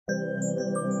Hi,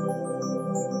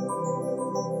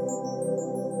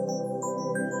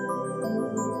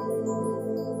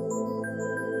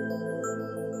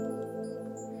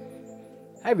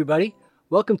 everybody.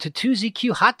 Welcome to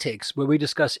 2ZQ Hot Takes, where we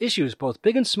discuss issues both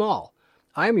big and small.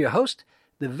 I am your host,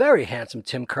 the very handsome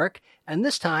Tim Kirk, and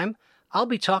this time I'll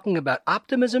be talking about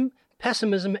optimism,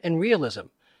 pessimism, and realism,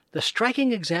 the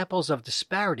striking examples of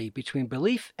disparity between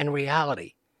belief and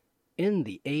reality in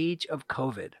the age of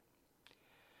COVID.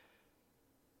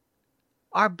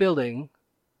 Our building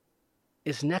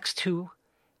is next to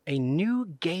a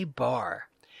new gay bar,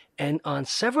 and on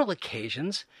several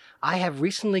occasions I have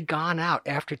recently gone out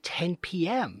after 10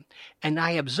 p.m. and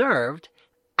I observed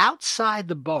outside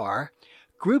the bar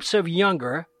groups of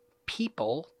younger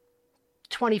people,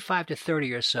 25 to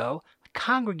 30 or so,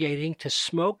 congregating to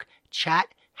smoke, chat,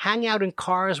 hang out in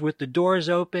cars with the doors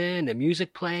open and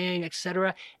music playing,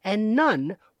 etc., and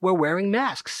none were wearing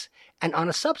masks. And on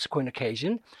a subsequent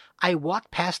occasion, I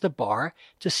walked past the bar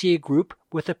to see a group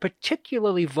with a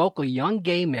particularly vocal young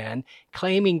gay man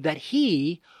claiming that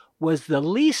he was the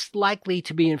least likely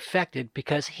to be infected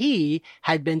because he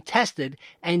had been tested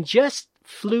and just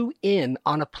flew in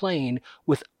on a plane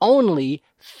with only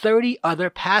 30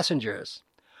 other passengers.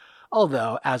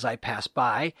 Although, as I passed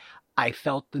by, I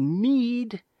felt the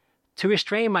need to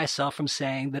restrain myself from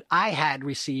saying that I had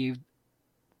received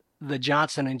the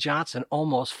Johnson & Johnson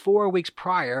almost 4 weeks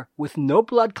prior with no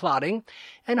blood clotting,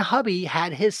 and hubby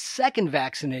had his second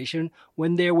vaccination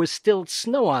when there was still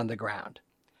snow on the ground.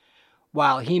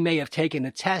 While he may have taken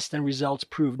a test and results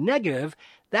proved negative,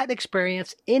 that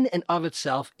experience in and of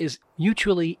itself is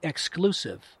mutually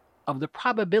exclusive of the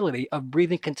probability of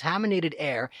breathing contaminated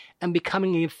air and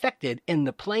becoming infected in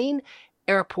the plane,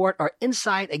 airport, or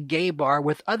inside a gay bar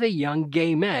with other young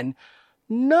gay men,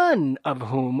 none of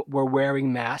whom were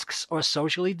wearing masks or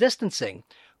socially distancing,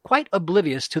 quite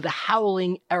oblivious to the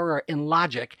howling error in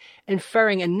logic,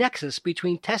 inferring a nexus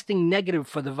between testing negative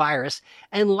for the virus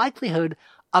and likelihood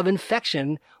of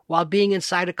infection while being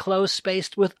inside a closed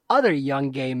space with other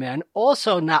young gay men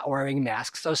also not wearing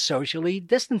masks or socially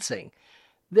distancing.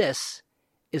 This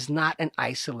is not an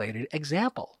isolated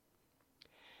example.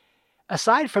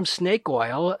 Aside from snake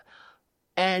oil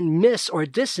and mis- or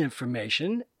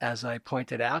disinformation, as I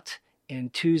pointed out in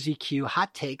 2ZQ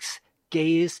Hot Takes,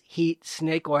 Gays, Heat,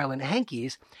 Snake Oil, and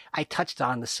Hankies, I touched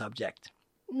on the subject.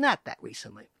 Not that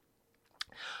recently.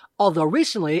 Although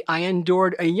recently I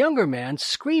endured a younger man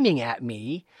screaming at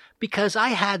me because I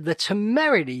had the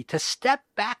temerity to step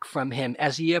back from him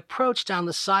as he approached down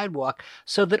the sidewalk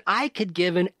so that I could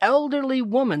give an elderly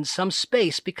woman some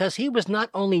space because he was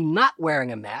not only not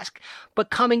wearing a mask,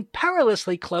 but coming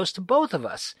perilously close to both of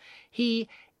us. He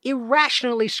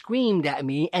irrationally screamed at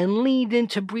me and leaned in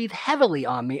to breathe heavily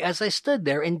on me as I stood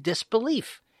there in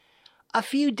disbelief. A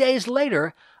few days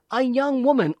later, a young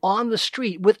woman on the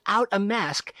street without a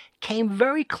mask came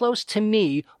very close to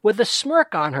me with a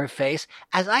smirk on her face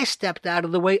as I stepped out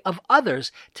of the way of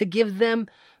others to give them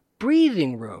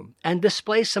breathing room and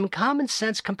display some common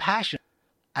sense compassion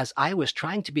as I was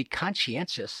trying to be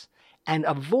conscientious and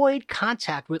avoid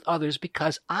contact with others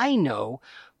because I know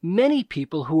many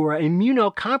people who are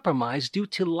immunocompromised due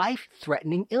to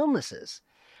life-threatening illnesses.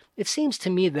 It seems to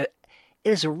me that it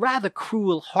is a rather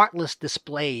cruel, heartless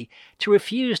display to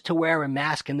refuse to wear a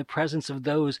mask in the presence of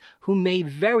those who may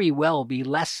very well be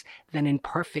less than in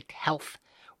perfect health,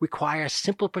 require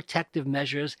simple protective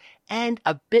measures, and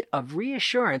a bit of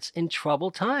reassurance in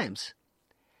troubled times.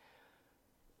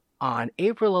 On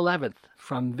April 11th,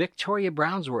 from Victoria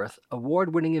Brownsworth,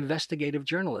 award-winning investigative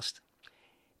journalist,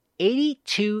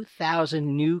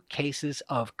 82,000 new cases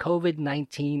of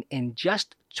COVID-19 in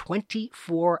just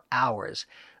 24 hours.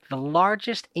 The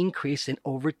largest increase in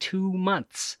over 2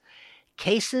 months.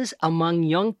 Cases among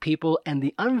young people and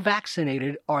the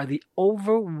unvaccinated are the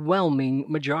overwhelming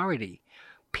majority.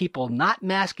 People not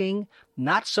masking,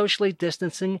 not socially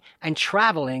distancing, and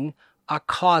traveling are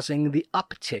causing the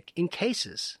uptick in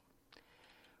cases.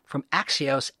 From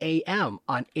Axios AM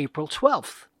on April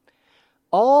 12th.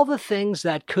 All the things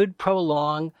that could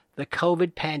prolong the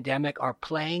COVID pandemic are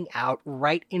playing out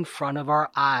right in front of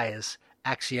our eyes.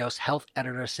 Axios health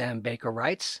editor Sam Baker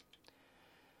writes,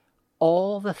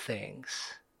 all the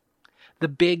things. The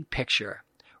big picture.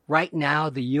 Right now,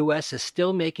 the U.S. is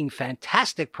still making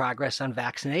fantastic progress on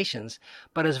vaccinations,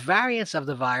 but as variants of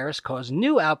the virus cause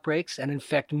new outbreaks and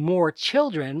infect more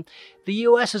children, the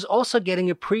U.S. is also getting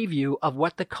a preview of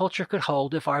what the culture could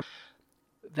hold if our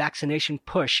vaccination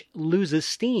push loses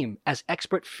steam, as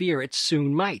experts fear it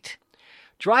soon might.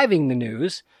 Driving the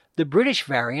news, the British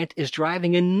variant is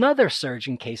driving another surge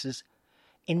in cases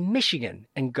in Michigan,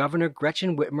 and Governor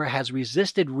Gretchen Whitmer has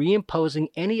resisted reimposing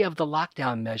any of the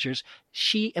lockdown measures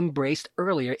she embraced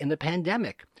earlier in the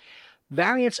pandemic.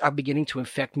 Variants are beginning to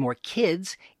infect more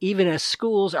kids, even as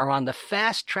schools are on the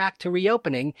fast track to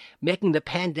reopening, making the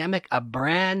pandemic a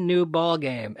brand new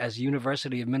ballgame, as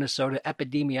University of Minnesota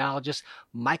epidemiologist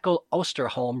Michael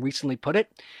Osterholm recently put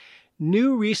it.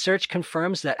 New research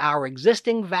confirms that our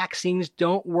existing vaccines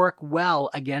don't work well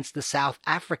against the South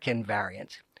African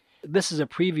variant. This is a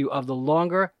preview of the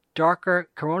longer, darker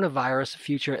coronavirus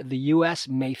future the U.S.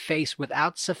 may face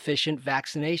without sufficient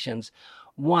vaccinations,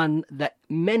 one that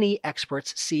many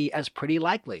experts see as pretty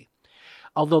likely.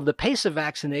 Although the pace of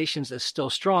vaccinations is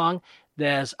still strong,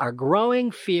 there's a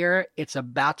growing fear it's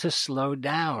about to slow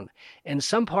down. In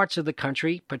some parts of the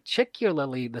country,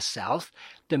 particularly the South,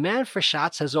 demand for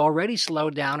shots has already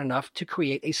slowed down enough to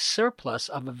create a surplus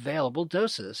of available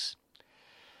doses.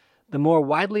 The more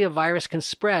widely a virus can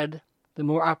spread, the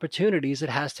more opportunities it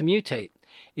has to mutate.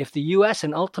 If the U.S.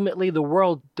 and ultimately the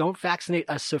world don't vaccinate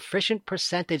a sufficient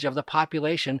percentage of the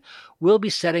population, we'll be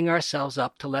setting ourselves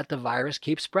up to let the virus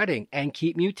keep spreading and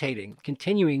keep mutating,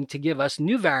 continuing to give us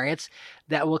new variants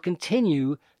that will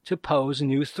continue to pose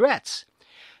new threats.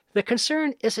 The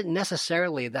concern isn't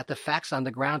necessarily that the facts on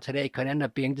the ground today could end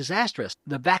up being disastrous.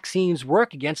 The vaccines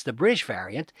work against the British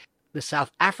variant. The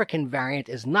South African variant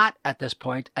is not, at this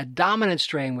point, a dominant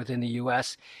strain within the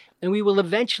U.S., and we will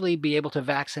eventually be able to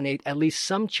vaccinate at least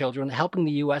some children, helping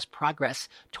the U.S. progress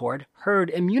toward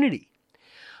herd immunity.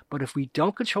 But if we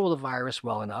don't control the virus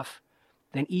well enough,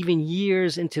 then even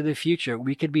years into the future,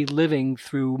 we could be living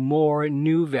through more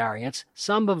new variants,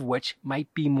 some of which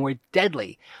might be more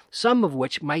deadly, some of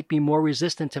which might be more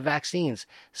resistant to vaccines,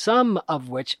 some of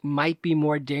which might be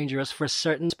more dangerous for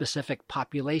certain specific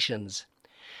populations.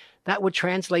 That would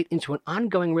translate into an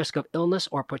ongoing risk of illness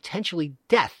or potentially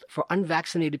death for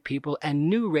unvaccinated people and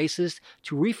new races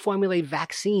to reformulate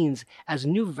vaccines as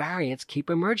new variants keep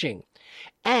emerging.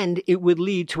 And it would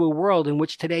lead to a world in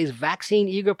which today's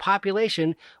vaccine-eager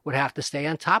population would have to stay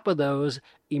on top of those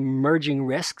emerging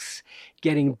risks,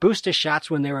 getting booster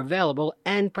shots when they're available,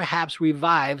 and perhaps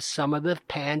revive some of the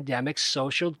pandemic's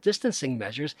social distancing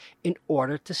measures in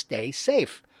order to stay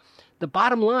safe. The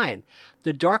bottom line,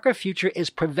 the darker future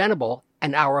is preventable,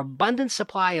 and our abundant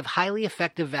supply of highly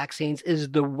effective vaccines is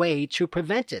the way to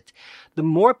prevent it. The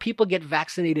more people get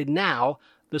vaccinated now,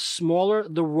 the smaller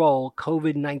the role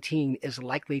COVID-19 is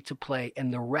likely to play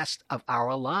in the rest of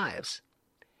our lives.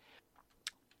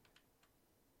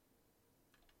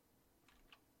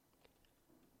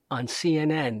 On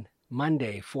CNN,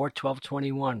 Monday,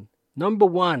 4/12/21, number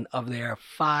one of their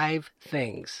 5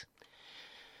 things.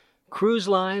 Cruise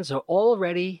lines are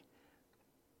already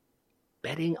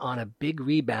betting on a big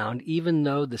rebound, even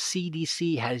though the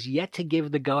CDC has yet to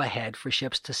give the go-ahead for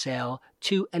ships to sail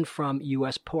to and from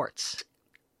U.S. ports.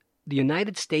 The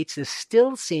United States is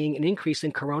still seeing an increase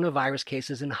in coronavirus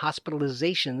cases and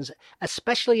hospitalizations,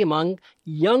 especially among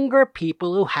younger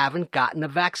people who haven't gotten a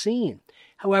vaccine.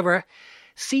 However,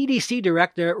 CDC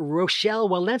Director Rochelle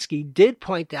Walensky did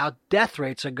point out death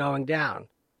rates are going down.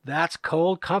 That's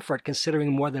cold comfort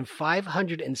considering more than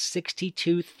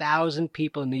 562,000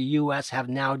 people in the U.S. have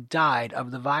now died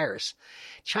of the virus.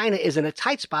 China is in a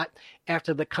tight spot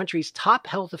after the country's top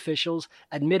health officials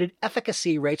admitted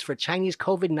efficacy rates for Chinese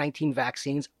COVID-19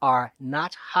 vaccines are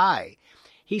not high.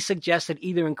 He suggested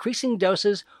either increasing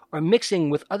doses or mixing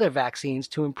with other vaccines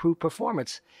to improve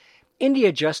performance.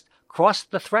 India just crossed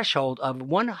the threshold of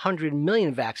 100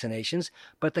 million vaccinations,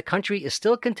 but the country is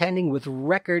still contending with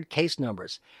record case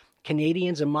numbers.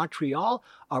 Canadians in Montreal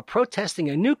are protesting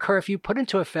a new curfew put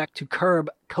into effect to curb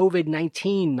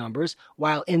COVID-19 numbers,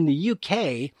 while in the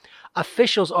UK,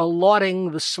 officials are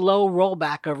lauding the slow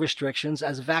rollback of restrictions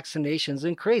as vaccinations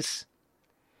increase.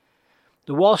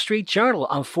 The Wall Street Journal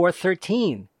on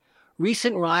 4/13,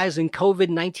 recent rise in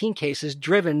COVID-19 cases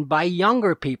driven by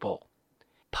younger people.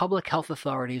 Public health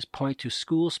authorities point to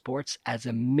school sports as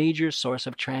a major source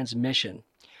of transmission.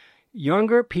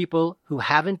 Younger people who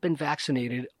haven't been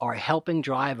vaccinated are helping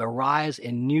drive a rise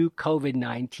in new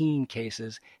COVID-19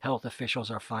 cases, health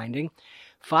officials are finding.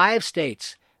 5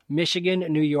 states, Michigan,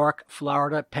 New York,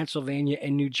 Florida, Pennsylvania,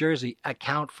 and New Jersey,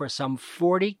 account for some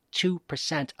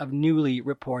 42% of newly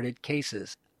reported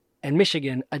cases. In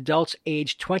Michigan, adults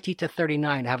aged 20 to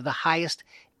 39 have the highest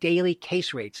daily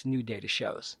case rates, new data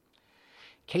shows.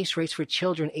 Case rates for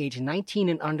children aged 19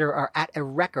 and under are at a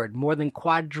record, more than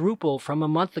quadruple from a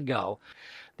month ago.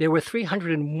 There were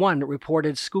 301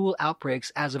 reported school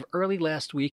outbreaks as of early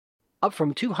last week, up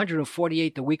from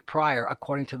 248 the week prior,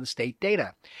 according to the state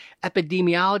data.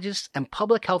 Epidemiologists and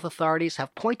public health authorities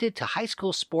have pointed to high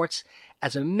school sports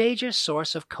as a major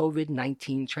source of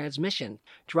COVID-19 transmission,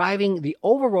 driving the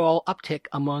overall uptick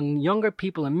among younger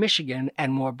people in Michigan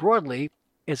and more broadly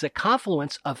is a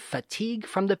confluence of fatigue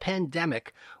from the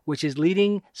pandemic, which is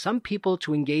leading some people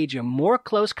to engage in more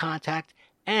close contact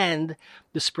and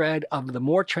the spread of the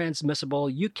more transmissible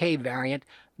UK variant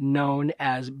known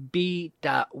as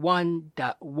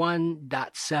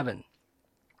B.1.1.7.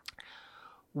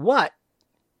 What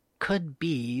could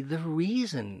be the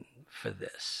reason for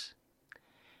this?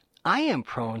 I am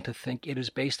prone to think it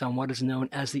is based on what is known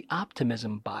as the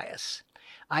optimism bias.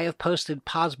 I have posted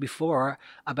pods before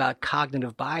about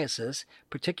cognitive biases,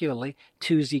 particularly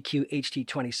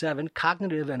 2ZQHT27,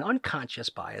 cognitive and unconscious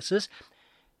biases,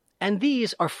 and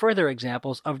these are further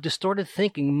examples of distorted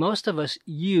thinking most of us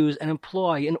use and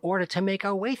employ in order to make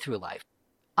our way through life.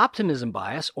 Optimism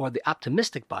bias, or the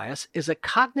optimistic bias, is a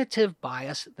cognitive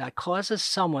bias that causes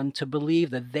someone to believe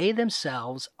that they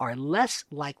themselves are less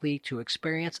likely to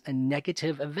experience a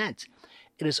negative event.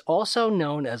 It is also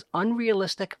known as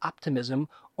unrealistic optimism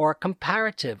or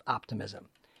comparative optimism.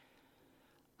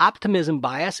 Optimism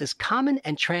bias is common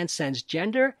and transcends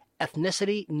gender,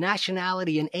 ethnicity,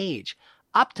 nationality, and age.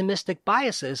 Optimistic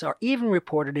biases are even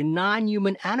reported in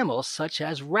non-human animals such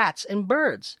as rats and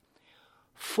birds.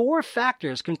 4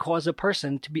 factors can cause a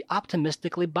person to be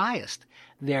optimistically biased: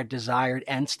 their desired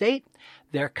end state,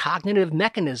 their cognitive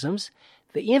mechanisms,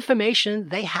 the information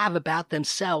they have about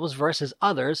themselves versus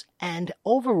others, and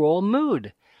overall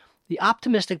mood. The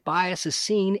optimistic bias is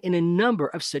seen in a number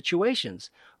of situations.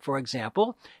 For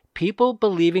example, people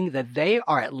believing that they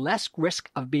are at less risk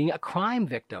of being a crime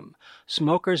victim,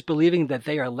 smokers believing that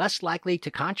they are less likely to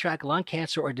contract lung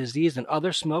cancer or disease than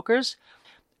other smokers,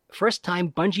 first-time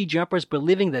bungee jumpers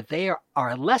believing that they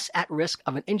are less at risk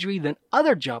of an injury than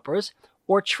other jumpers,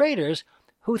 or traders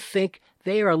who think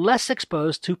they are less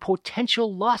exposed to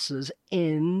potential losses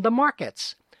in the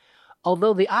markets.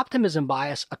 Although the optimism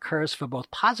bias occurs for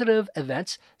both positive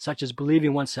events, such as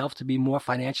believing oneself to be more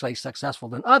financially successful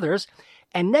than others,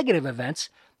 and negative events,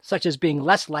 such as being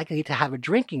less likely to have a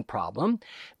drinking problem,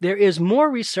 there is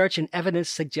more research and evidence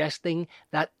suggesting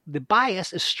that the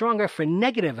bias is stronger for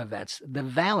negative events, the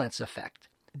valence effect.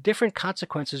 Different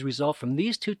consequences result from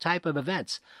these two types of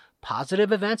events.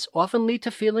 Positive events often lead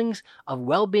to feelings of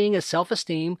well-being and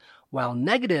self-esteem, while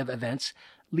negative events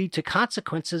lead to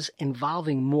consequences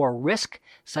involving more risk,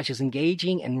 such as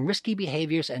engaging in risky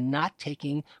behaviors and not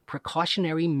taking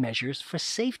precautionary measures for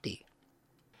safety.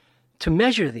 To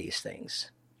measure these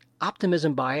things,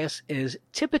 optimism bias is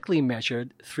typically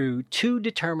measured through 2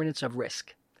 determinants of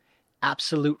risk: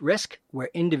 absolute risk, where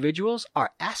individuals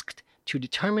are asked to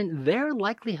determine their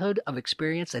likelihood of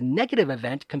experience a negative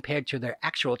event compared to their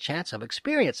actual chance of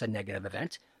experience a negative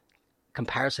event,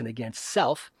 comparison against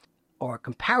self, or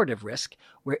comparative risk,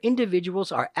 where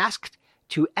individuals are asked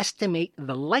to estimate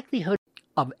the likelihood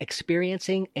of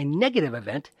experiencing a negative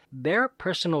event, their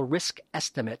personal risk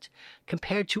estimate,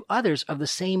 compared to others of the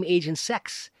same age and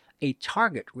sex, a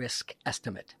target risk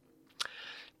estimate.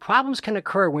 Problems can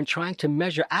occur when trying to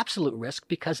measure absolute risk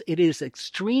because it is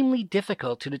extremely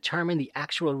difficult to determine the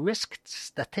actual risk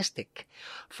statistic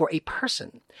for a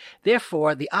person.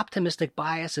 Therefore, the optimistic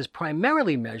bias is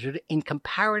primarily measured in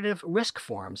comparative risk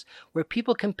forms, where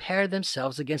people compare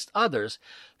themselves against others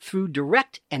through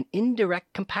direct and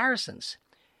indirect comparisons.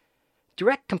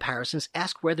 Direct comparisons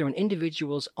ask whether an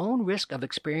individual's own risk of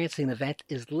experiencing an event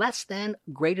is less than,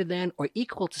 greater than, or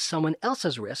equal to someone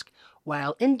else's risk,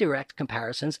 while indirect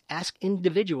comparisons ask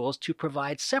individuals to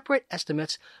provide separate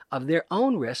estimates of their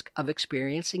own risk of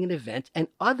experiencing an event and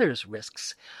others'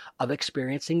 risks of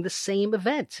experiencing the same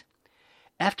event.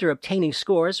 After obtaining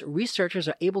scores, researchers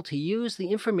are able to use the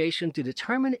information to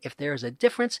determine if there is a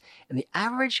difference in the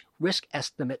average risk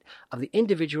estimate of the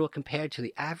individual compared to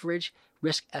the average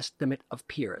risk estimate of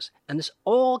peers. And this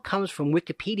all comes from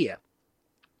Wikipedia.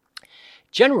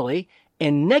 Generally,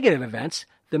 in negative events,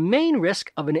 the main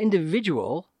risk of an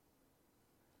individual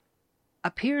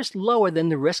appears lower than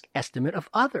the risk estimate of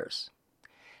others.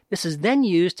 This is then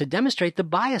used to demonstrate the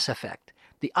bias effect.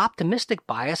 The optimistic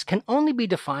bias can only be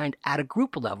defined at a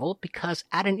group level because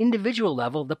at an individual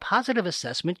level, the positive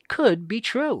assessment could be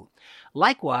true.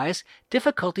 Likewise,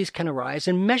 difficulties can arise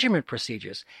in measurement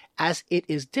procedures, as it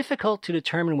is difficult to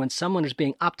determine when someone is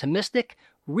being optimistic,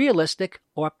 realistic,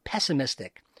 or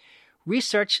pessimistic.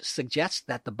 Research suggests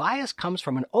that the bias comes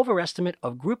from an overestimate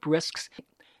of group risks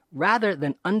rather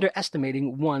than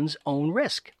underestimating one's own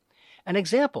risk. An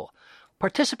example: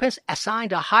 participants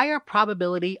assigned a higher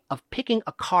probability of picking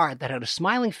a card that had a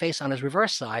smiling face on its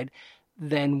reverse side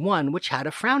than one which had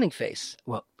a frowning face.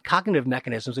 Well, cognitive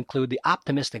mechanisms include the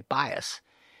optimistic bias.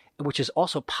 which is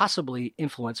also possibly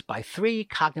influenced by three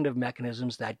cognitive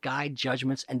mechanisms that guide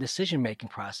judgments and decision-making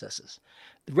processes: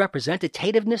 the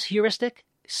representativeness heuristic,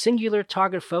 singular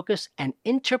target focus, and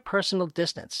interpersonal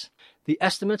distance. The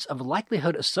estimates of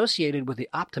likelihood associated with the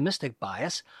optimistic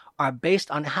bias are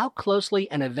based on how closely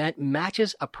an event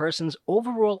matches a person's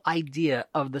overall idea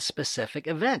of the specific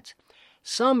event.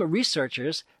 Some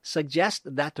researchers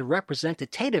suggest that the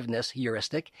representativeness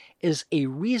heuristic is a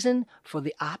reason for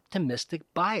the optimistic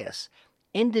bias.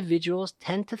 Individuals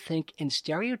tend to think in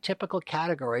stereotypical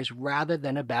categories rather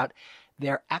than about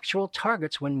their actual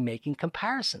targets when making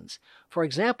comparisons. For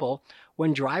example,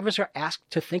 when drivers are asked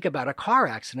to think about a car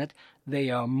accident, they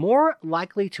are more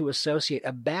likely to associate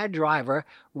a bad driver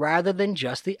rather than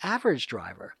just the average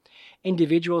driver.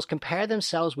 Individuals compare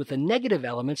themselves with the negative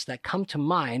elements that come to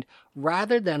mind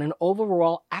rather than an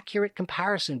overall accurate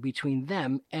comparison between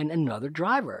them and another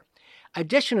driver.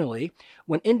 Additionally,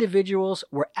 when individuals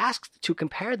were asked to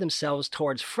compare themselves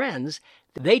towards friends,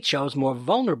 they chose more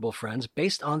vulnerable friends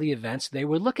based on the events they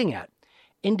were looking at.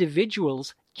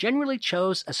 Individuals generally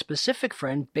chose a specific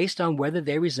friend based on whether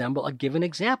they resemble a given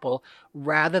example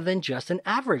rather than just an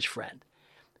average friend.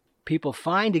 People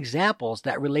find examples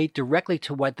that relate directly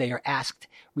to what they are asked,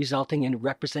 resulting in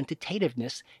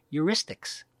representativeness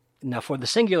heuristics. Now, for the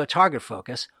singular target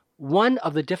focus, one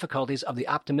of the difficulties of the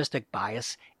optimistic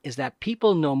bias is that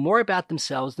people know more about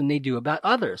themselves than they do about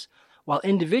others. While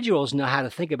individuals know how to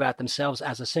think about themselves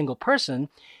as a single person,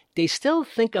 they still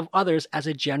think of others as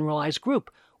a generalized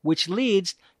group, which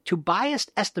leads to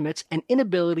biased estimates and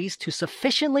inabilities to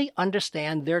sufficiently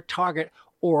understand their target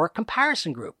or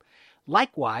comparison group.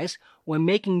 Likewise, when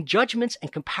making judgments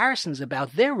and comparisons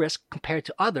about their risk compared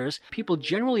to others, people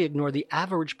generally ignore the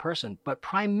average person, but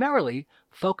primarily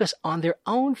focus on their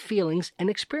own feelings and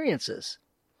experiences.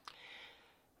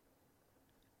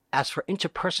 As for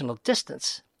interpersonal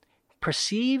distance,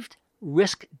 perceived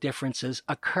risk differences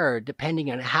occur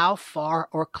depending on how far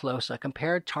or close a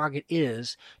compared target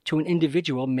is to an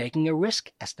individual making a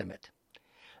risk estimate.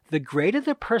 The greater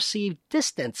the perceived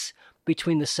distance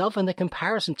between the self and the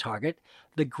comparison target,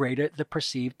 the greater the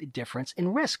perceived difference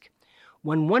in risk.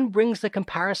 When one brings the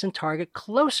comparison target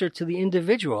closer to the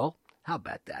individual, how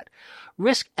about that?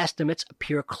 Risk estimates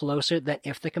appear closer than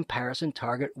if the comparison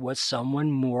target was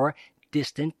someone more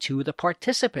distant to the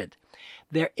participant.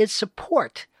 There is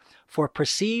support for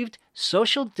perceived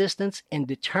social distance in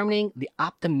determining the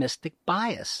optimistic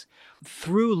bias.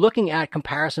 Through looking at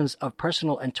comparisons of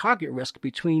personal and target risk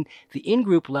between the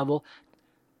in-group level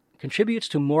contributes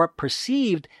to more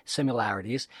perceived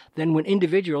similarities than when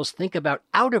individuals think about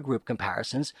outer group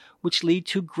comparisons, which lead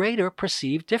to greater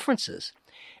perceived differences.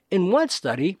 In one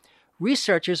study,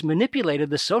 researchers manipulated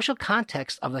the social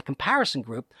context of the comparison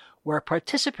group where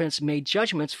participants made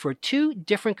judgments for two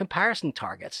different comparison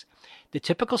targets, the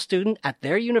typical student at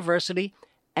their university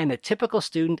and a typical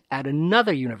student at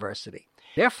another university.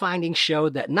 Their findings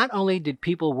showed that not only did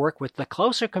people work with the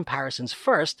closer comparisons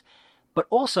first, but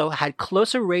also had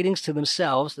closer ratings to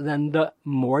themselves than the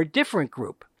more different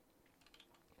group.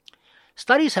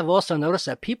 Studies have also noticed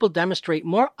that people demonstrate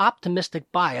more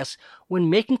optimistic bias when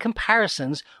making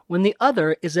comparisons when the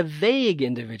other is a vague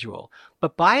individual,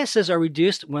 but biases are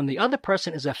reduced when the other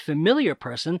person is a familiar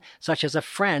person, such as a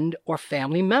friend or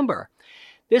family member.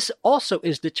 This also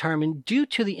is determined due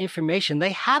to the information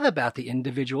they have about the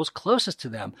individuals closest to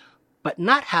them, but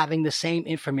not having the same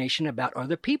information about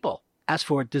other people. As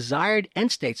for desired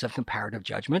end states of comparative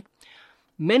judgment,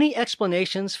 many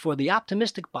explanations for the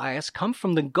optimistic bias come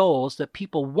from the goals that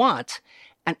people want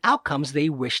and outcomes they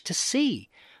wish to see.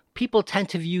 People tend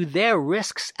to view their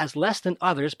risks as less than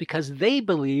others because they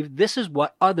believe this is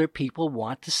what other people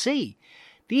want to see.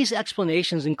 These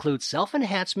explanations include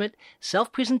self-enhancement,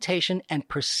 self-presentation, and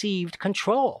perceived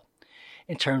control.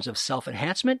 In terms of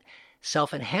self-enhancement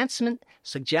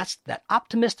suggests that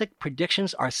optimistic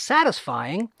predictions are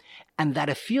satisfying and that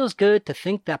it feels good to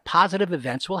think that positive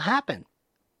events will happen.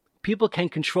 People can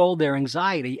control their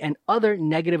anxiety and other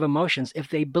negative emotions if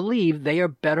they believe they are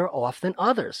better off than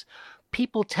others.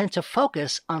 People tend to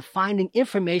focus on finding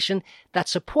information that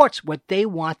supports what they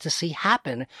want to see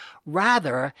happen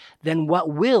rather than what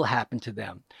will happen to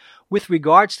them. With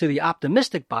regards to the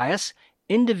optimistic bias,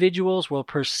 individuals will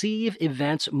perceive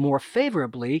events more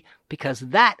favorably because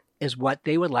that is what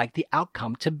they would like the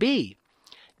outcome to be.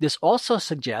 This also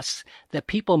suggests that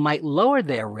people might lower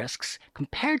their risks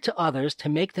compared to others to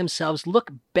make themselves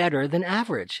look better than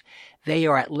average. They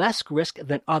are at less risk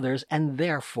than others and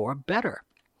therefore better.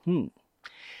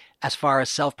 As far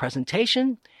as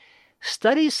self-presentation,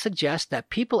 studies suggest that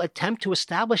people attempt to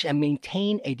establish and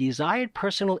maintain a desired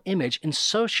personal image in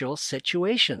social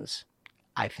situations.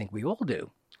 I think we all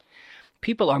do.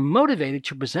 People are motivated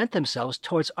to present themselves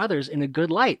towards others in a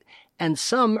good light, and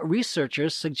some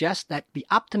researchers suggest that the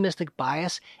optimistic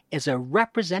bias is a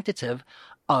representative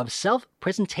of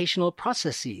self-presentational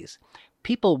processes.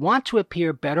 People want to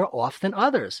appear better off than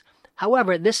others.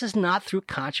 However, this is not through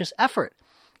conscious effort.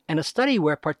 In a study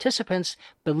where participants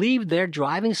believed their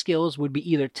driving skills would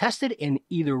be either tested in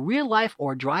either real life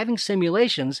or driving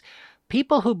simulations,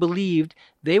 people who believed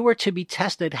they were to be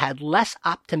tested had less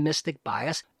optimistic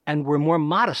bias and were more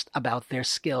modest about their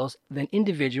skills than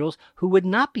individuals who would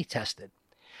not be tested.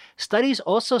 Studies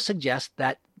also suggest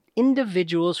that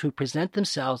individuals who present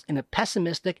themselves in a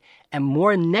pessimistic and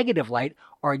more negative light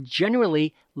are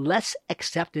generally less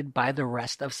accepted by the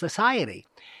rest of society.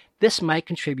 This might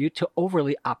contribute to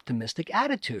overly optimistic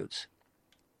attitudes.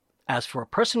 As for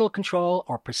personal control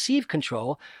or perceived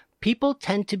control, people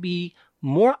tend to be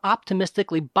more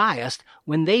optimistically biased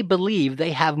when they believe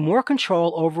they have more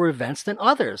control over events than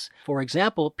others. For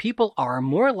example, people are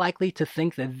more likely to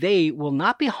think that they will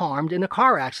not be harmed in a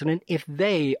car accident if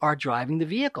they are driving the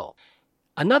vehicle.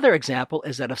 Another example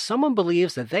is that if someone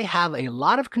believes that they have a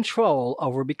lot of control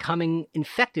over becoming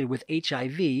infected with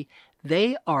HIV,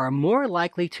 they are more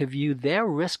likely to view their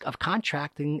risk of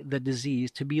contracting the disease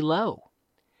to be low.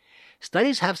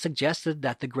 Studies have suggested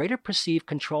that the greater perceived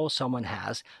control someone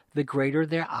has, the greater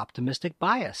their optimistic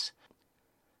bias.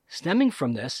 Stemming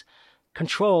from this,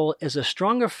 control is a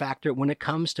stronger factor when it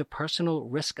comes to personal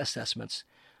risk assessments,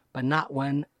 but not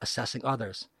when assessing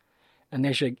others. And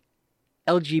there's your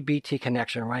LGBT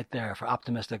connection right there for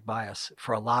optimistic bias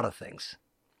for a lot of things.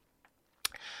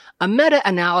 A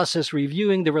meta-analysis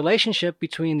reviewing the relationship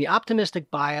between the optimistic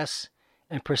bias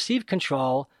and perceived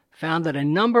control found that a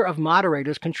number of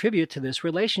moderators contribute to this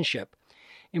relationship.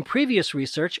 In previous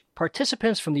research,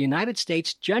 participants from the United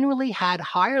States generally had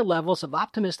higher levels of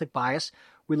optimistic bias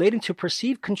relating to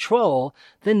perceived control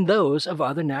than those of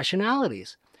other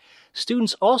nationalities.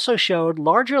 Students also showed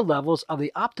larger levels of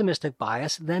the optimistic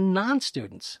bias than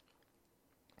non-students.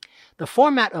 The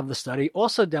format of the study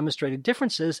also demonstrated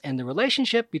differences in the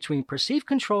relationship between perceived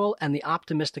control and the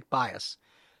optimistic bias.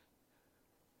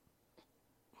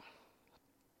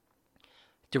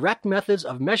 Direct methods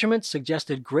of measurement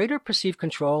suggested greater perceived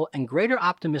control and greater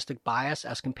optimistic bias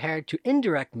as compared to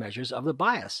indirect measures of the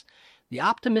bias. The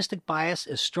optimistic bias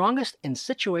is strongest in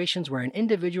situations where an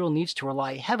individual needs to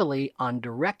rely heavily on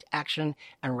direct action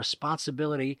and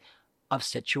responsibility of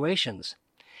situations.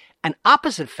 An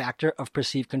opposite factor of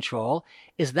perceived control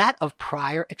is that of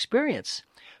prior experience.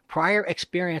 Prior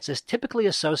experience is typically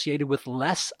associated with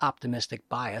less optimistic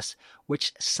bias,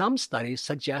 which some studies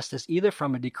suggest is either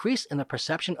from a decrease in the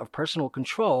perception of personal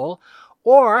control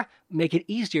or make it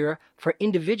easier for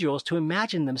individuals to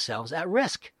imagine themselves at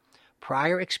risk.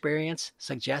 Prior experience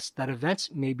suggests that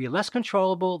events may be less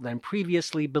controllable than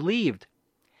previously believed.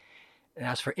 And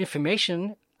as for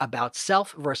information about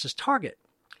self versus target,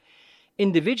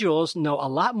 individuals know a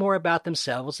lot more about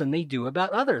themselves than they do about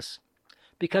others.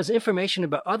 Because information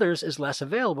about others is less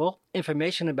available,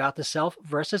 information about the self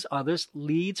versus others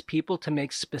leads people to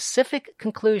make specific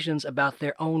conclusions about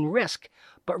their own risk,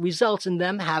 but results in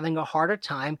them having a harder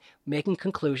time making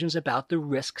conclusions about the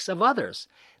risks of others.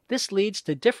 This leads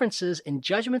to differences in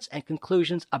judgments and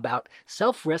conclusions about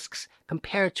self-risks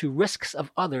compared to risks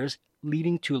of others,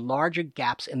 leading to larger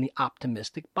gaps in the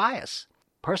optimistic bias.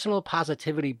 Personal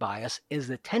positivity bias is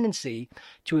the tendency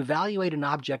to evaluate an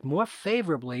object more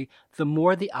favorably the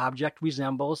more the object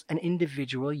resembles an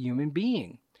individual human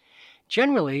being.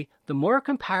 Generally, the more a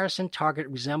comparison target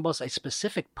resembles a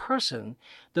specific person,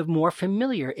 the more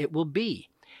familiar it will be.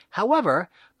 However,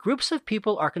 groups of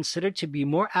people are considered to be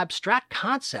more abstract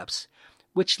concepts,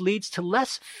 which leads to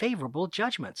less favorable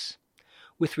judgments.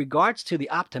 With regards to the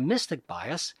optimistic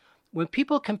bias, when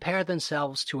people compare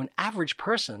themselves to an average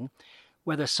person,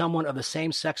 whether someone of the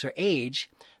same sex or age,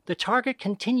 the target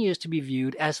continues to be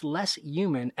viewed as less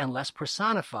human and less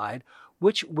personified,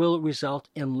 which will result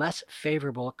in less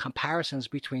favorable comparisons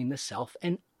between the self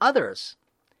and others.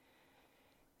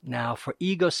 Now, for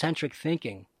egocentric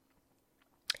thinking.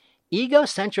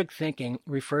 Egocentric thinking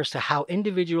refers to how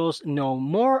individuals know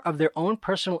more of their own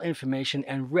personal information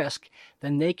and risk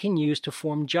than they can use to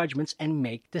form judgments and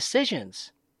make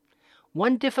decisions.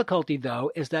 One difficulty,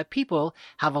 though, is that people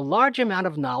have a large amount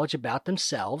of knowledge about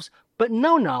themselves, but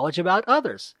no knowledge about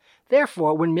others.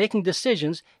 Therefore, when making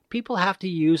decisions, people have to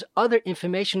use other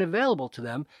information available to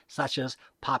them, such as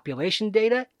population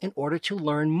data, in order to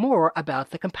learn more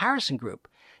about the comparison group.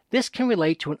 This can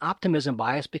relate to an optimism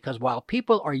bias because while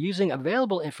people are using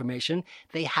available information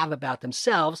they have about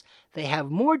themselves, they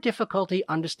have more difficulty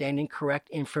understanding correct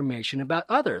information about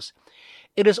others.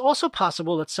 It is also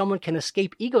possible that someone can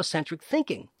escape egocentric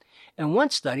thinking. In one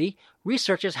study,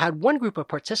 researchers had one group of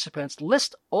participants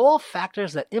list all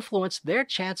factors that influence their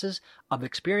chances of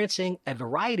experiencing a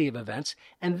variety of events,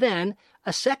 and then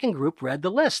a second group read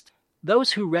the list.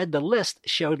 Those who read the list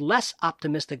showed less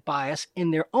optimistic bias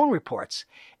in their own reports.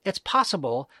 It's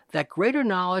possible that greater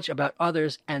knowledge about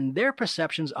others and their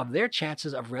perceptions of their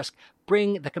chances of risk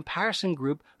bring the comparison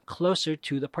group closer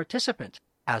to the participant.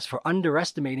 As for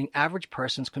underestimating average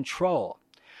person's control,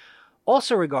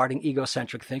 also regarding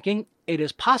egocentric thinking, it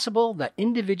is possible that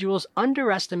individuals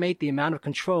underestimate the amount of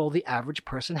control the average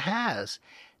person has.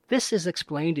 This is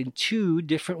explained in two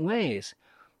different ways.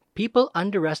 People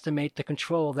underestimate the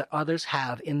control that others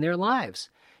have in their lives.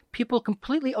 People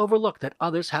completely overlook that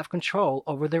others have control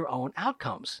over their own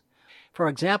outcomes. For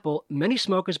example, many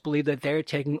smokers believe that they are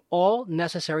taking all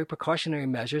necessary precautionary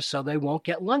measures so they won't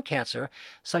get lung cancer,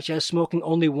 such as smoking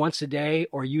only once a day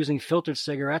or using filtered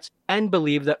cigarettes, and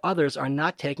believe that others are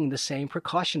not taking the same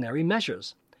precautionary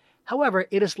measures. However,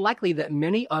 it is likely that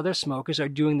many other smokers are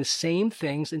doing the same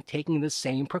things and taking the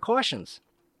same precautions.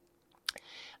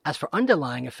 As for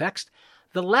underlying effects,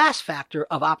 the last factor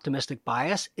of optimistic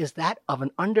bias is that of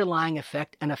an underlying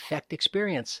effect and effect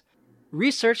experience.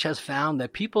 Research has found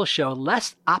that people show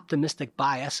less optimistic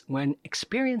bias when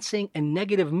experiencing a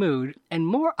negative mood and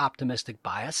more optimistic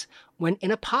bias when in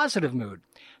a positive mood.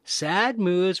 Sad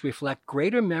moods reflect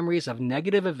greater memories of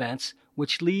negative events,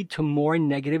 which lead to more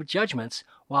negative judgments,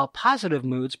 while positive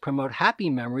moods promote happy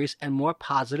memories and more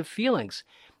positive feelings.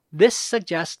 This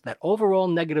suggests that overall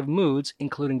negative moods,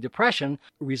 including depression,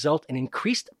 result in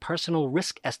increased personal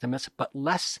risk estimates but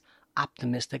less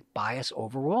optimistic bias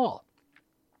overall.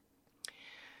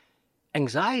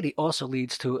 Anxiety also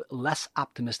leads to less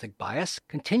optimistic bias,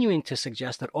 continuing to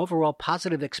suggest that overall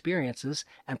positive experiences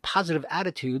and positive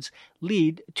attitudes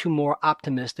lead to more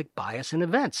optimistic bias in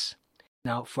events.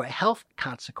 Now, for health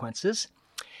consequences,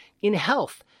 in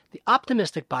health, the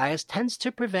optimistic bias tends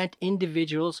to prevent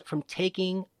individuals from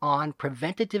taking on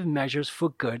preventative measures for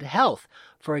good health.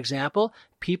 For example,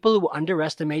 people who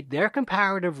underestimate their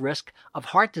comparative risk of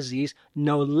heart disease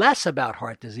know less about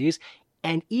heart disease,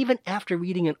 and even after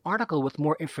reading an article with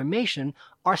more information,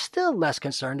 are still less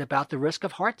concerned about the risk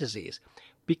of heart disease.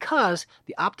 Because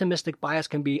the optimistic bias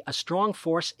can be a strong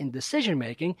force in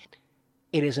decision-making,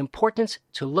 it is important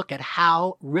to look at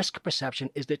how risk perception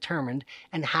is determined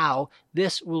and how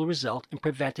this will result in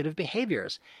preventative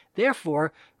behaviors.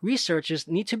 Therefore, researchers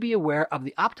need to be aware of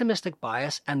the optimistic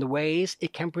bias and the ways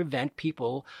it can prevent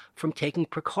people from taking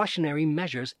precautionary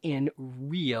measures in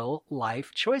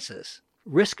real-life choices.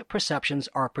 Risk perceptions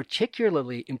are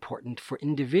particularly important for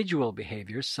individual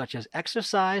behaviors such as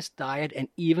exercise, diet, and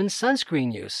even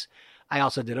sunscreen use. I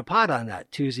also did a pod on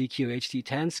that,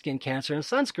 2ZQHD10, skin cancer, and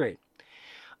sunscreen.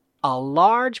 A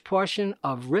large portion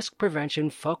of risk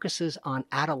prevention focuses on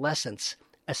adolescence,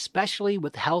 especially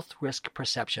with health risk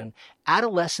perception.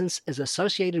 Adolescence is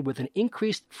associated with an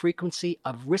increased frequency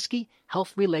of risky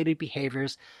health-related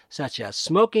behaviors such as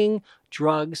smoking,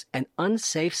 drugs, and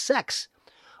unsafe sex.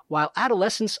 While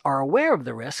adolescents are aware of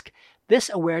the risk, this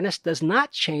awareness does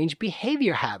not change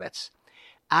behavior habits.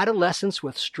 Adolescents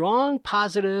with strong,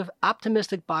 positive,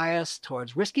 optimistic bias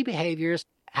towards risky behaviors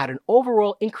had an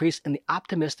overall increase in the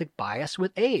optimistic bias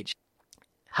with age.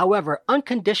 However,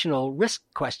 unconditional risk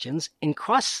questions in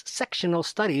cross-sectional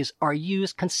studies are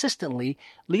used consistently,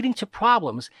 leading to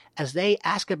problems as they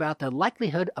ask about the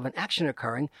likelihood of an action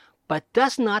occurring, but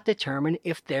does not determine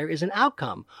if there is an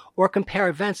outcome, or compare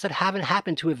events that haven't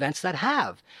happened to events that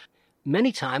have.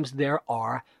 Many times there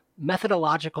are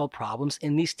methodological problems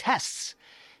in these tests.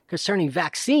 Concerning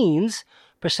vaccines,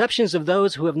 perceptions of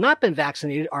those who have not been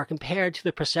vaccinated are compared to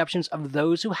the perceptions of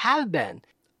those who have been.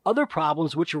 Other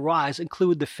problems which arise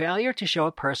include the failure to show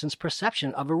a person's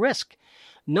perception of a risk.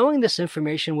 Knowing this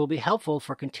information will be helpful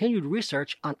for continued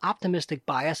research on optimistic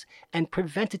bias and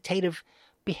preventative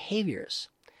behaviors.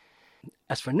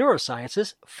 As for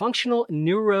neurosciences, functional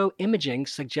neuroimaging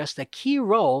suggests a key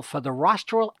role for the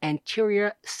rostral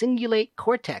anterior cingulate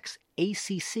cortex,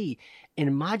 ACC,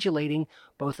 in modulating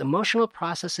both emotional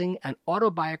processing and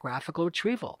autobiographical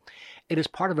retrieval. It is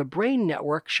part of a brain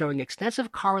network showing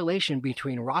extensive correlation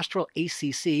between rostral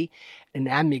ACC and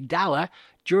amygdala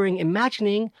during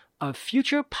imagining of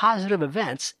future positive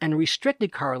events and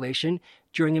restricted correlation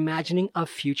during imagining of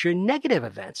future negative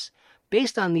events.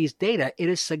 Based on these data, it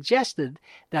is suggested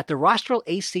that the rostral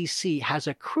ACC has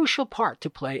a crucial part to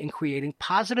play in creating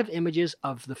positive images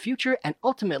of the future and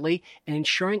ultimately in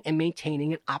ensuring and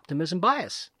maintaining an optimism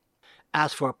bias.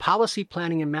 As for policy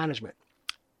planning and management,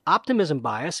 optimism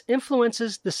bias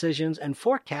influences decisions and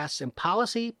forecasts in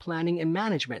policy planning and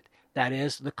management. That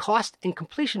is, the cost and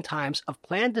completion times of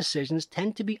planned decisions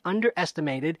tend to be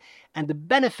underestimated and the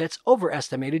benefits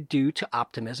overestimated due to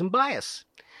optimism bias.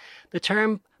 The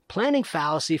term planning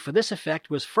fallacy for this effect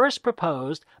was first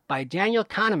proposed by Daniel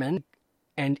Kahneman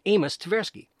and Amos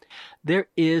Tversky. There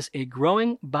is a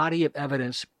growing body of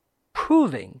evidence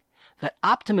proving that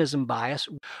optimism bias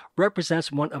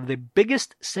represents one of the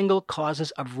biggest single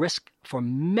causes of risk for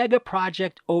mega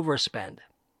project overspend.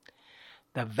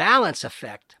 The valence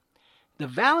effect. The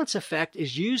valence effect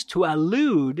is used to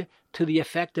allude to the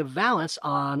effect of valence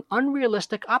on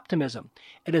unrealistic optimism.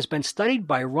 It has been studied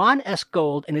by Ron S.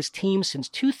 Gold and his team since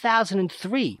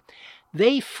 2003.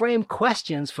 They frame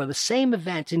questions for the same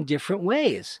event in different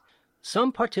ways.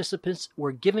 Some participants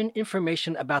were given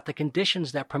information about the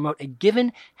conditions that promote a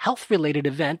given health-related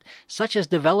event, such as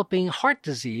developing heart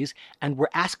disease, and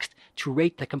were asked to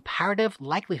rate the comparative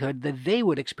likelihood that they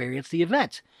would experience the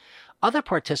event. Other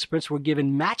participants were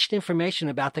given matched information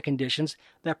about the conditions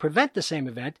that prevent the same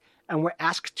event and were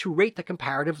asked to rate the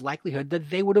comparative likelihood that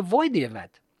they would avoid the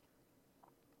event.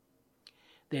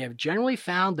 They have generally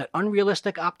found that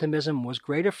unrealistic optimism was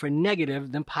greater for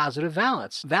negative than positive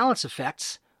valence. Valence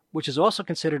effects, which is also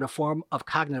considered a form of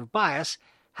cognitive bias,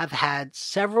 have had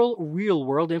several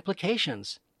real-world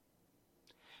implications.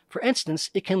 For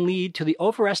instance, it can lead to the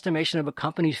overestimation of a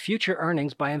company's future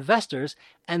earnings by investors,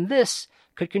 and this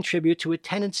could contribute to a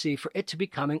tendency for it to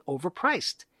becoming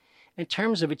overpriced. In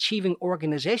terms of achieving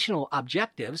organizational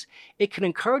objectives, it can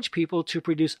encourage people to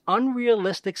produce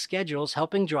unrealistic schedules,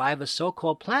 helping drive a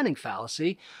so-called planning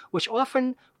fallacy, which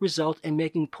often result in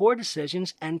making poor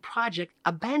decisions and project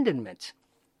abandonment.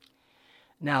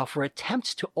 Now, for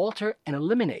attempts to alter and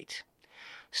eliminate.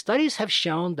 Studies have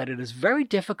shown that it is very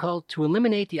difficult to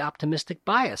eliminate the optimistic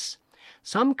bias.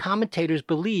 Some commentators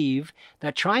believe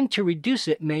that trying to reduce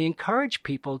it may encourage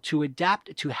people to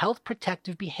adapt to health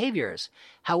protective behaviors.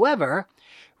 However,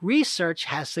 research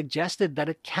has suggested that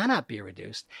it cannot be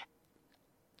reduced,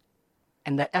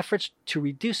 and that efforts to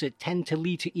reduce it tend to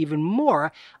lead to even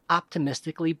more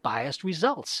optimistically biased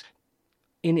results.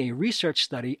 In a research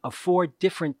study of 4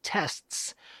 different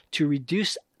tests to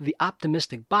reduce the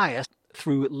optimistic bias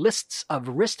through lists of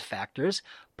risk factors,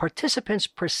 participants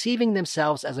perceiving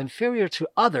themselves as inferior to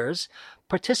others,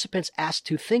 participants asked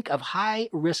to think of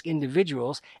high-risk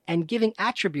individuals and giving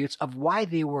attributes of why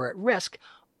they were at risk,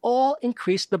 all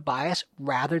increased the bias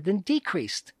rather than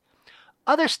decreased.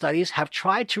 Other studies have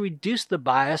tried to reduce the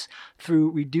bias through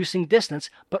reducing distance,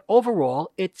 but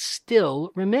overall it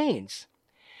still remains.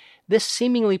 This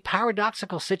seemingly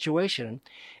paradoxical situation,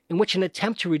 in which an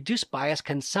attempt to reduce bias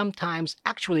can sometimes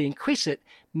actually increase it,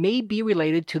 may be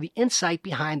related to the insight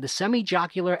behind the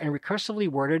semi-jocular and recursively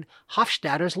worded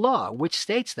Hofstadter's law, which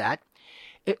states that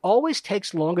it always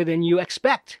takes longer than you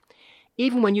expect,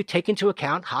 even when you take into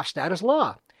account Hofstadter's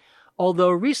law.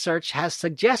 Although research has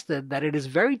suggested that it is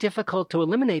very difficult to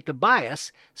eliminate the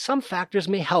bias, some factors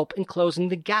may help in closing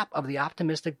the gap of the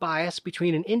optimistic bias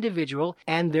between an individual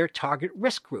and their target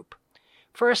risk group.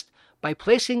 First, by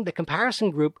placing the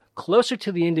comparison group closer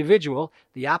to the individual,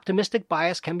 the optimistic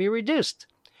bias can be reduced.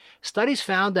 Studies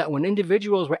found that when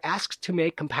individuals were asked to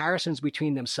make comparisons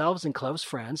between themselves and close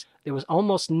friends, there was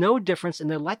almost no difference in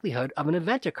the likelihood of an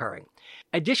event occurring.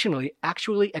 Additionally,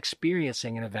 actually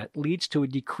experiencing an event leads to a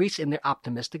decrease in their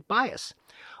optimistic bias.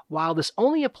 While this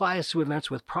only applies to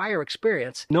events with prior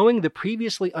experience, knowing the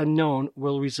previously unknown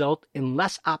will result in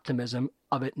less optimism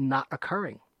of it not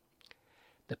occurring.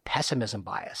 The pessimism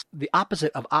bias. The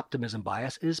opposite of optimism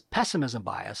bias is pessimism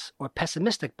bias, or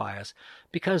pessimistic bias,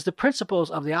 because the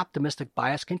principles of the optimistic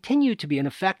bias continue to be in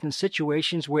effect in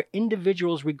situations where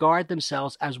individuals regard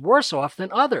themselves as worse off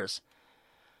than others.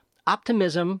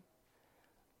 Optimism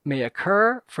may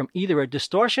occur from either a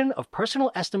distortion of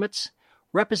personal estimates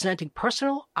representing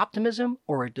personal optimism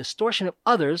or a distortion of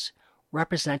others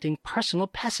representing personal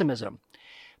pessimism.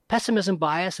 Pessimism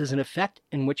bias is an effect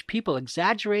in which people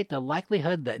exaggerate the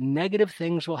likelihood that negative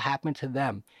things will happen to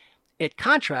them. It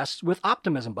contrasts with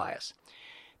optimism bias.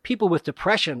 People with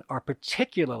depression are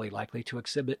particularly likely to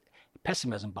exhibit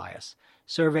pessimism bias.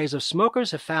 Surveys of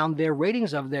smokers have found their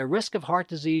ratings of their risk of heart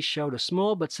disease showed a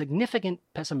small but significant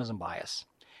pessimism bias.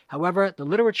 However, the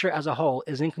literature as a whole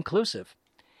is inconclusive.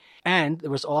 And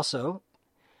there was also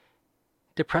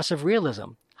depressive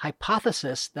realism.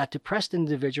 Hypothesis that depressed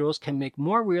individuals can make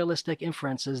more realistic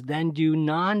inferences than do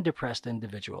non-depressed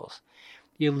individuals.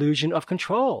 The illusion of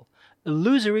control,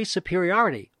 illusory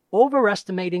superiority,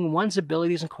 overestimating one's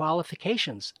abilities and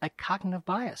qualifications, a cognitive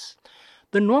bias.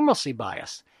 The normalcy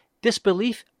bias,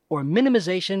 disbelief or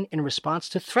minimization in response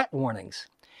to threat warnings.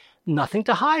 Nothing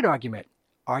to hide argument,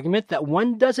 Argument that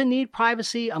one doesn't need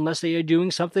privacy unless they are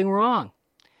doing something wrong.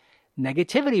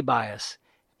 Negativity bias.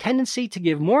 Tendency to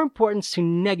give more importance to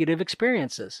negative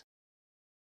experiences.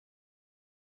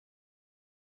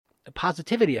 The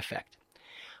positivity effect.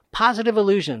 Positive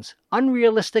illusions,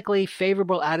 unrealistically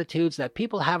favorable attitudes that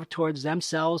people have towards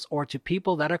themselves or to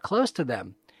people that are close to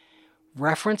them.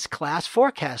 Reference class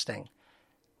forecasting.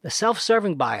 The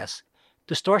self-serving bias,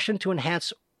 distortion to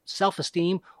enhance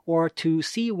self-esteem or to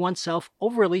see oneself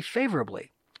overly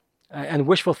favorably, and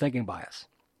wishful thinking bias.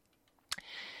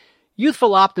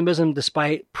 Youthful optimism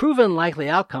despite proven likely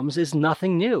outcomes is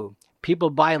nothing new.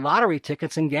 People buy lottery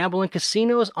tickets and gamble in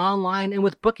casinos, online, and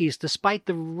with bookies despite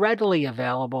the readily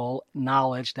available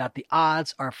knowledge that the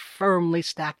odds are firmly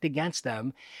stacked against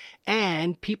them.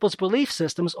 And people's belief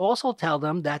systems also tell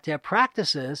them that their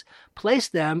practices place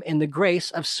them in the grace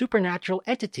of supernatural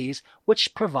entities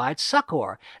which provide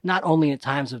succor, not only in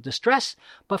times of distress,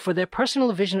 but for their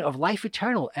personal vision of life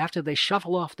eternal after they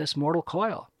shuffle off this mortal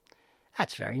coil.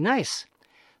 That's very nice.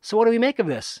 So what do we make of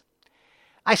this?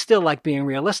 I still like being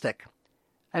realistic.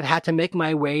 I've had to make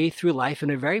my way through life in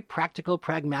a very practical,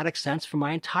 pragmatic sense for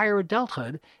my entire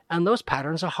adulthood, and those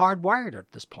patterns are hardwired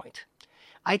at this point.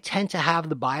 I tend to have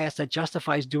the bias that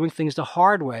justifies doing things the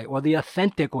hard way or the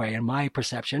authentic way in my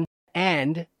perception,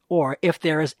 or if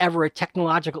there is ever a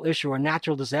technological issue or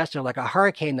natural disaster like a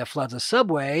hurricane that floods the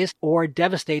subways or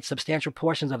devastates substantial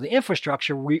portions of the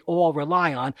infrastructure we all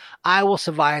rely on, I will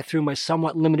survive through my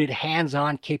somewhat limited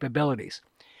hands-on capabilities.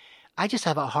 I just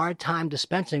have a hard time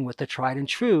dispensing with the tried and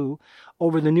true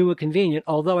over the new and convenient,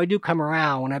 although I do come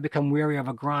around when I become weary of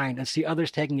a grind and see others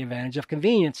taking advantage of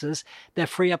conveniences that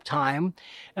free up time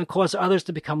and cause others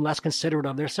to become less considerate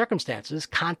of their circumstances,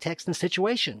 context, and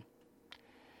situation.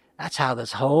 That's how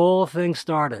this whole thing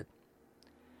started.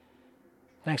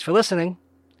 Thanks for listening.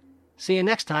 See you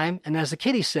next time, and as the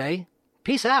kiddies say,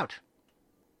 peace out.